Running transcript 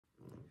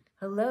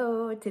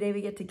Hello, today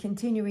we get to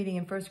continue reading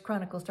in 1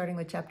 Chronicles, starting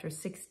with chapter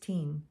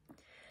 16.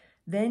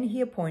 Then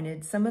he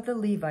appointed some of the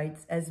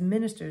Levites as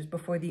ministers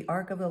before the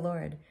ark of the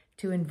Lord,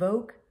 to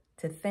invoke,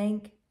 to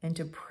thank, and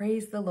to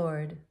praise the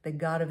Lord, the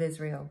God of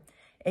Israel.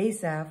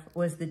 Asaph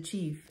was the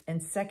chief,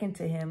 and second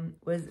to him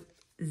was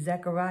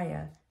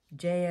Zechariah,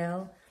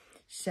 Jael,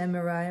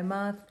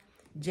 Shemiramoth,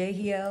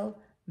 Jehiel,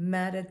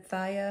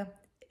 Mattithiah,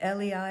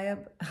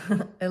 Eliab,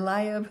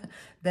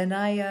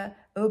 Benaiah,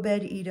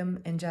 Obed-Edom,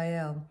 and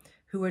Jael,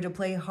 who were to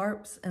play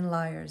harps and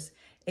lyres.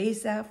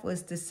 Asaph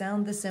was to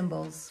sound the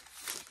cymbals,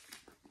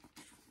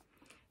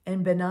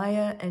 and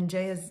Benaiah and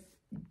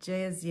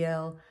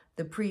Jahaziel,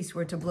 the priests,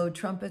 were to blow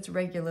trumpets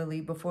regularly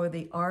before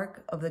the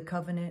ark of the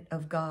covenant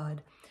of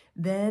God.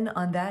 Then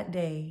on that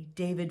day,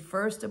 David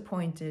first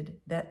appointed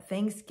that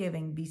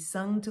thanksgiving be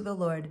sung to the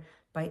Lord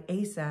by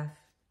Asaph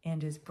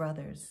and his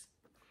brothers.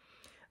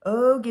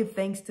 Oh, give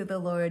thanks to the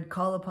Lord,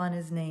 call upon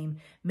his name,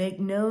 make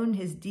known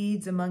his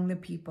deeds among the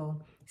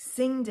people.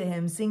 Sing to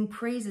him, sing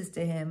praises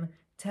to him,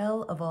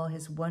 tell of all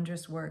his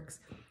wondrous works.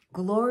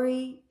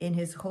 Glory in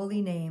his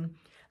holy name.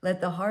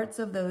 Let the hearts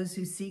of those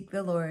who seek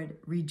the Lord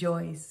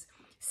rejoice.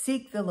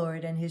 Seek the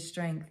Lord and his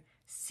strength.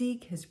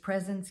 Seek his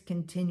presence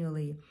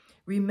continually.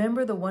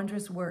 Remember the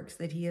wondrous works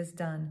that he has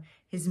done,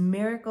 his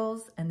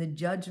miracles and the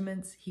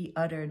judgments he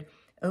uttered.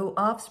 O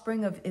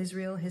offspring of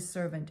Israel, his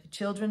servant,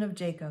 children of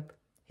Jacob,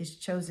 his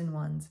chosen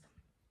ones.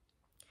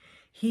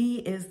 He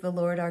is the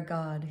Lord our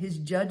God. His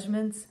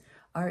judgments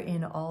are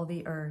in all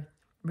the earth.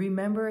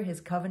 Remember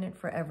his covenant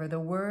forever, the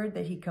word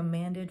that he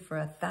commanded for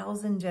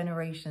 1,000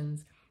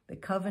 generations, the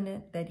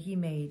covenant that he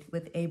made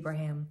with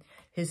Abraham,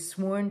 his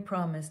sworn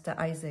promise to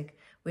Isaac,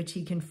 which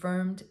he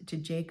confirmed to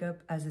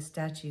Jacob as a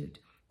statute,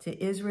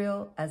 to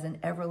Israel as an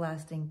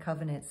everlasting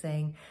covenant,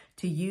 saying,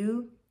 to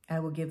you I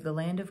will give the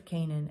land of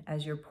Canaan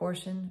as your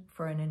portion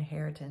for an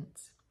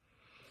inheritance.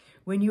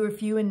 When you were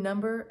few in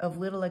number, of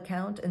little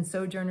account, and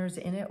sojourners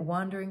in it,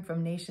 wandering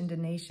from nation to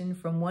nation,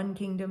 from one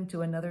kingdom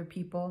to another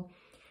people,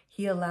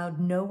 he allowed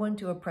no one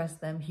to oppress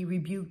them. He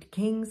rebuked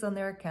kings on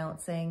their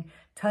account, saying,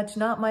 touch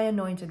not my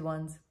anointed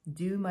ones,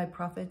 do my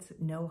prophets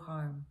no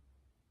harm.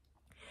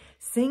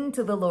 Sing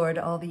to the Lord,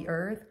 all the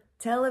earth.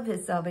 Tell of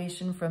his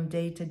salvation from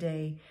day to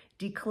day.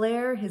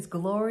 Declare his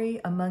glory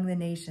among the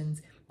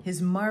nations,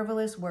 his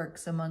marvelous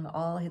works among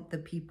all the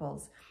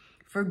peoples.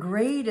 For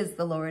great is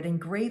the Lord, and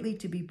greatly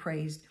to be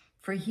praised,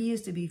 for he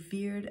is to be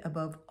feared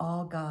above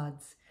all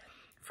gods.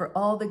 For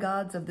all the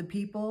gods of the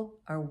people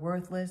are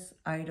worthless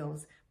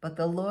idols, but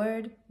the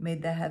Lord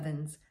made the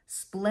heavens.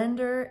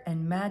 Splendor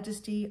and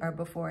majesty are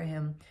before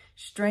him.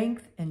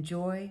 Strength and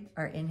joy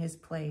are in his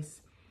place.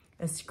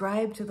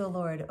 Ascribe to the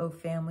Lord, O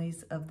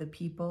families of the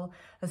people.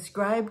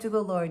 Ascribe to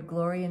the Lord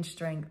glory and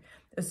strength.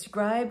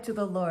 Ascribe to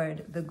the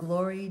Lord the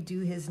glory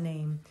due his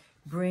name.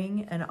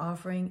 Bring an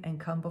offering and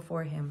come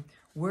before him.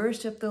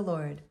 Worship the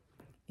Lord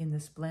in the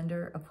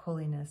splendor of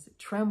holiness.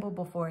 Tremble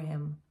before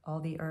him, all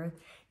the earth.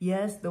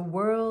 Yes, the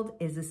world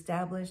is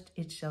established.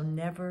 It shall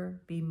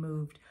never be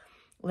moved.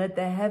 Let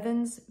the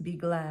heavens be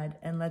glad,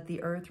 and let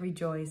the earth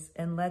rejoice,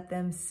 and let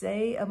them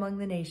say among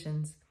the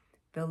nations,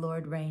 the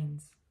Lord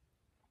reigns.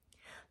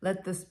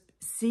 Let the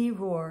sea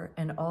roar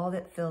and all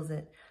that fills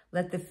it.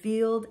 Let the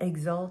field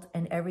exult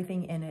and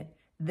everything in it.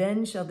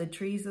 Then shall the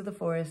trees of the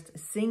forest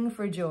sing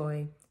for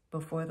joy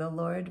before the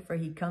Lord, for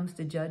he comes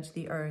to judge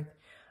the earth.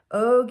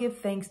 Oh, give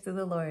thanks to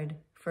the Lord,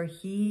 for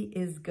he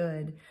is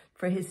good,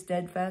 for his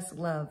steadfast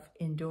love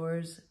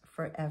endures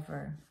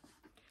forever.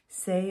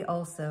 Say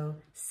also,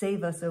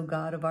 save us, O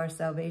God of our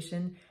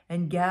salvation,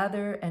 and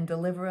gather and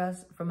deliver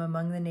us from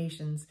among the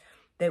nations,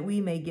 that we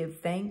may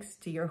give thanks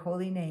to your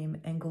holy name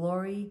and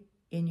glory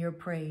in your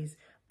praise.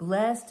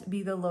 Blessed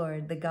be the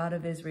Lord, the God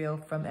of Israel,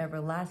 from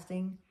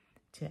everlasting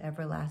to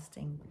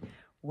everlasting.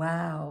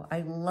 Wow,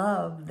 I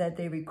love that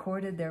they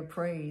recorded their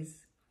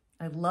praise.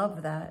 I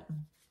love that.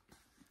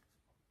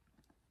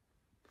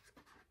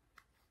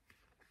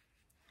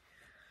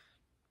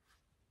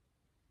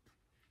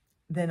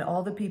 Then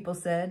all the people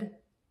said,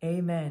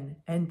 Amen,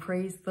 and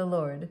praised the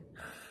Lord.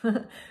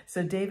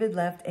 So David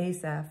left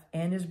Asaph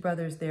and his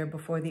brothers there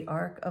before the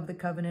ark of the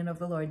covenant of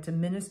the Lord to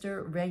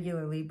minister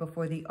regularly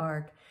before the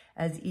ark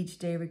as each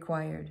day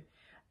required.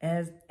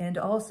 And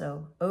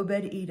also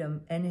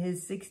Obed-Edom and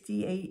his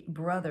 68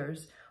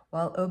 brothers,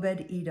 while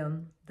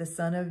Obed-Edom, the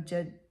son of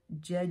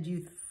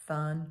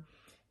Jeduthun,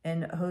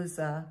 and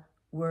Hosah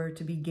were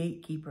to be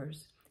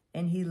gatekeepers.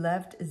 And he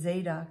left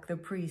Zadok the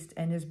priest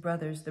and his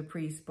brothers the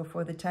priests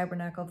before the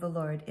tabernacle of the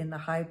Lord in the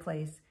high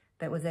place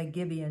that was at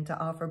Gibeon to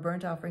offer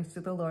burnt offerings to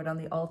the Lord on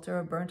the altar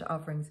of burnt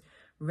offerings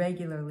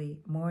regularly,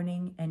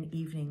 morning and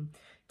evening,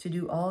 to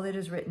do all that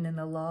is written in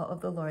the law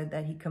of the Lord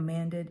that he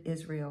commanded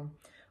Israel.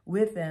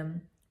 With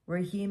them were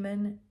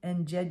Heman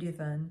and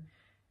Jeduthun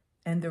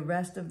and the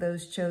rest of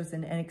those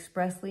chosen and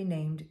expressly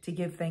named to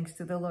give thanks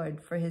to the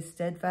Lord, for his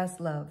steadfast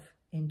love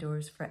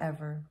endures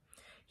forever.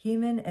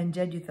 Heman and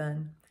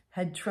Jeduthun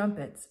had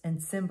trumpets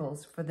and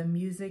cymbals for the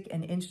music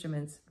and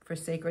instruments for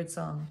sacred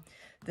song.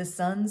 The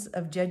sons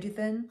of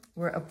Jeduthun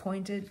were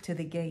appointed to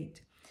the gate.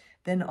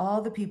 Then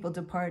all the people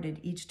departed,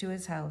 each to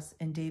his house,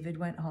 and David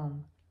went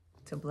home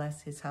to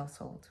bless his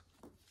household.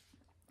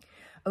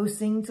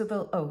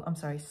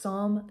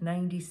 Psalm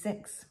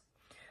 96.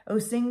 Oh,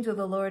 sing to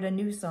the Lord a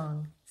new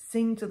song.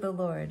 Sing to the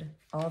Lord,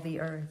 all the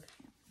earth.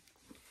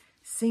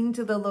 Sing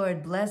to the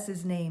Lord, bless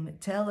his name.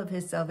 Tell of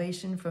his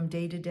salvation from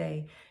day to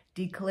day.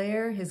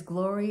 Declare his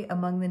glory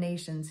among the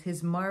nations,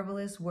 his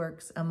marvelous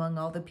works among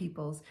all the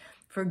peoples.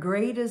 For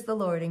great is the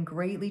Lord and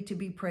greatly to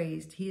be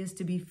praised. He is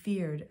to be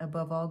feared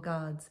above all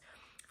gods.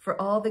 For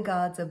all the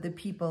gods of the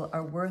people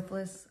are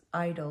worthless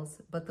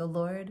idols, but the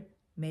Lord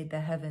made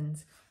the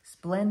heavens.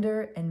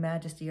 Splendor and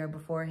majesty are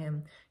before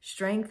him.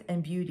 Strength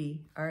and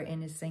beauty are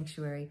in his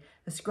sanctuary.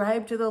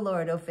 Ascribe to the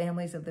Lord, O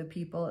families of the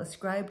people.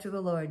 Ascribe to the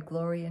Lord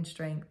glory and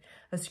strength.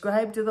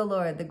 Ascribe to the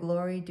Lord the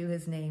glory due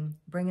his name.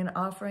 Bring an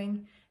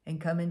offering and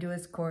come into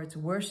his courts.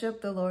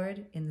 Worship the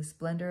Lord in the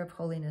splendor of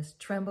holiness.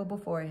 Tremble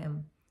before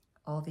him,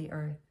 all the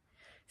earth.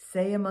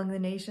 Say among the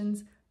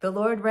nations, the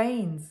Lord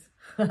reigns.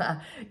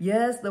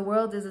 Yes, the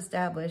world is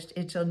established.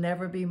 It shall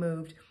never be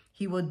moved.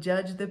 He will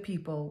judge the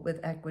people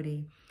with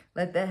equity.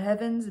 Let the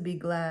heavens be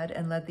glad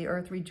and let the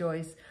earth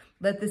rejoice.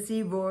 Let the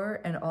sea roar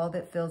and all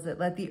that fills it.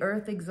 Let the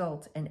earth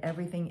exult and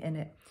everything in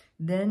it.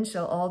 Then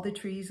shall all the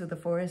trees of the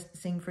forest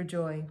sing for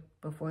joy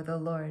before the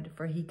Lord,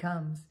 for he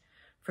comes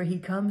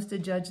to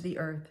judge the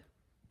earth.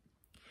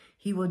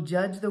 He will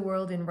judge the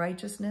world in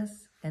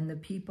righteousness and the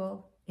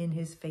people in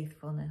his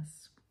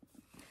faithfulness.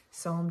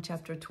 Psalm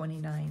chapter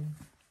 29.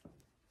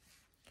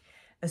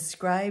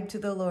 Ascribe to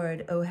the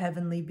Lord, O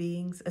heavenly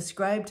beings.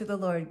 Ascribe to the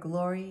Lord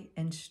glory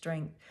and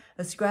strength.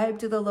 Ascribe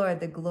to the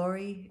Lord the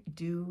glory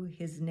due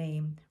his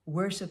name.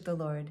 Worship the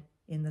Lord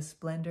in the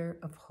splendor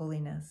of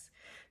holiness.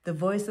 The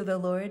voice of the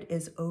Lord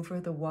is over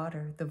the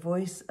water. The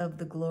voice of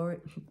the glory...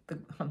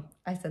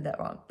 I said that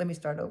wrong. Let me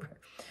start over.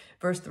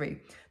 Verse 3.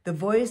 The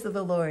voice of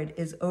the Lord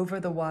is over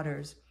the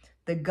waters.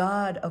 The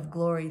God of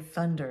glory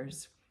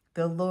thunders.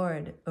 The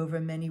Lord over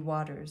many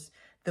waters.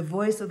 The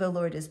voice of the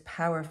Lord is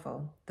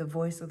powerful. The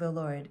voice of the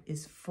Lord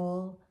is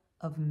full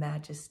of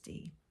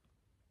majesty.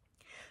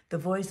 The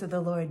voice of the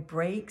Lord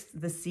breaks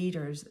the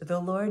cedars. The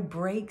Lord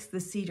breaks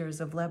the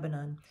cedars of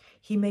Lebanon.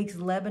 He makes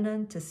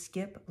Lebanon to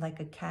skip like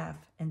a calf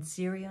and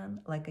Syrian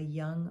like a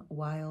young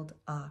wild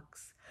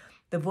ox.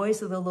 The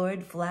voice of the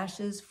Lord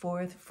flashes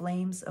forth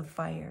flames of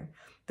fire.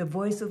 The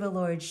voice of the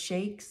Lord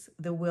shakes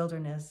the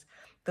wilderness.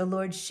 The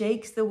Lord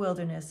shakes the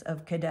wilderness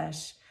of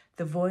Kadesh.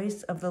 The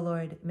voice of the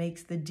Lord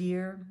makes the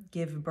deer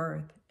give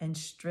birth and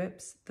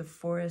strips the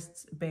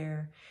forests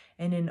bare.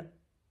 And in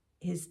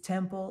his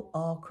temple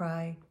all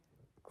cry,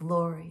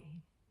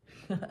 glory.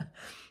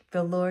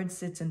 The Lord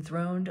sits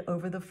enthroned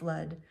over the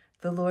flood.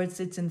 The Lord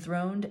sits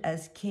enthroned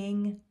as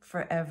king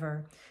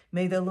forever.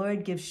 May the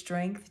Lord give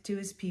strength to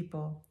his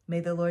people. May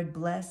the Lord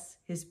bless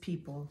his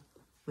people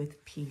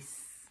with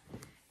peace.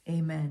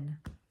 Amen.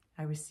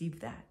 I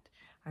receive that.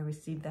 I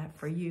receive that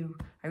for you.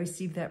 I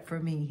receive that for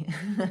me.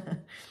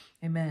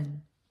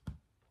 Amen.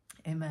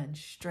 Amen.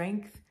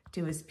 Strength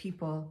to his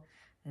people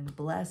and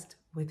blessed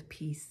with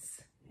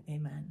peace.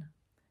 Amen.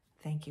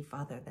 Thank you,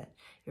 Father, that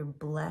you're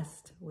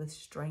blessed with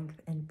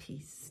strength and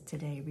peace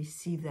today.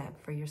 Receive that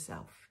for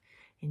yourself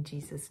in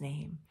Jesus'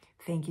 name.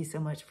 Thank you so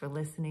much for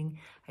listening.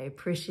 I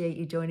appreciate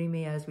you joining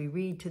me as we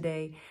read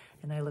today,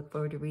 and I look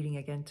forward to reading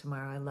again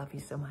tomorrow. I love you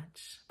so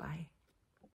much. Bye.